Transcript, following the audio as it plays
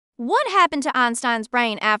What happened to Einstein's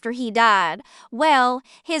brain after he died? Well,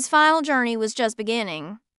 his final journey was just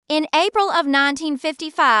beginning. In April of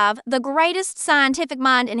 1955, the greatest scientific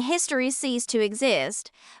mind in history ceased to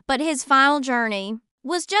exist, but his final journey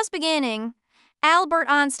was just beginning. Albert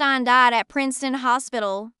Einstein died at Princeton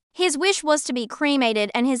Hospital. His wish was to be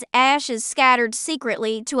cremated and his ashes scattered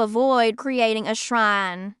secretly to avoid creating a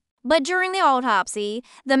shrine. But during the autopsy,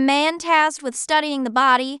 the man tasked with studying the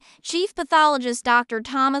body, Chief Pathologist Dr.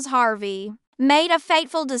 Thomas Harvey, made a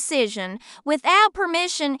fateful decision. Without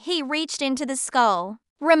permission, he reached into the skull,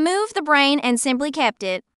 removed the brain, and simply kept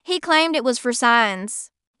it. He claimed it was for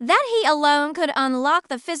science, that he alone could unlock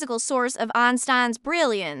the physical source of Einstein's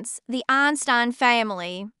brilliance. The Einstein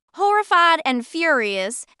family, horrified and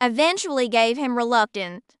furious, eventually gave him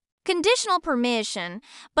reluctant, conditional permission,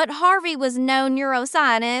 but Harvey was no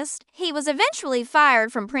neuroscientist. He was eventually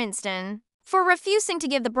fired from Princeton for refusing to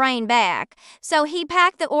give the brain back, so he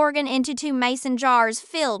packed the organ into 2 mason jars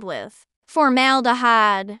filled with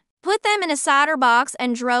formaldehyde, put them in a cider box,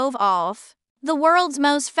 and drove off. The world's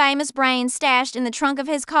most famous brain stashed in the trunk of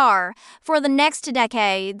his car for the next 2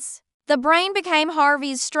 decades. The brain became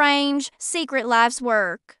Harvey's strange, secret life's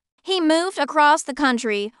work. He moved across the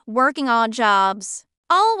country, working odd jobs.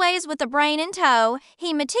 Always with the brain in tow,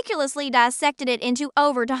 he meticulously dissected it into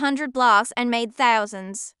over 100 blocks and made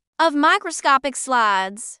thousands of microscopic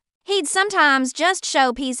slides. He'd sometimes just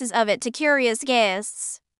show pieces of it to curious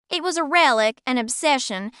guests. It was a relic, an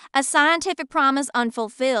obsession, a scientific promise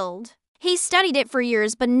unfulfilled. He studied it for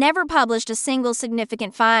years but never published a single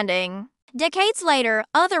significant finding. Decades later,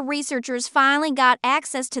 other researchers finally got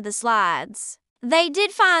access to the slides. They did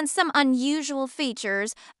find some unusual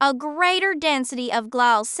features: a greater density of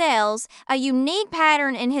glial cells, a unique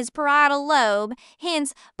pattern in his parietal lobe,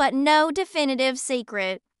 hints, but no definitive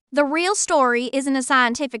secret. The real story isn't a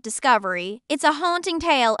scientific discovery, it's a haunting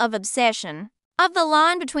tale of obsession, of the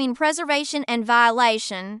line between preservation and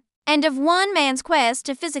violation, and of one man's quest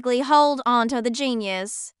to physically hold onto the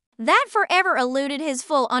genius that forever eluded his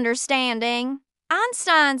full understanding.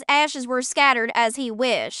 Einstein's ashes were scattered as he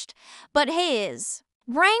wished, but his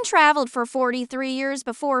brain traveled for 43 years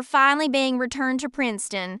before finally being returned to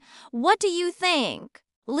Princeton. What do you think?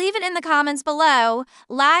 Leave it in the comments below,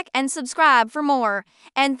 like and subscribe for more,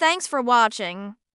 and thanks for watching.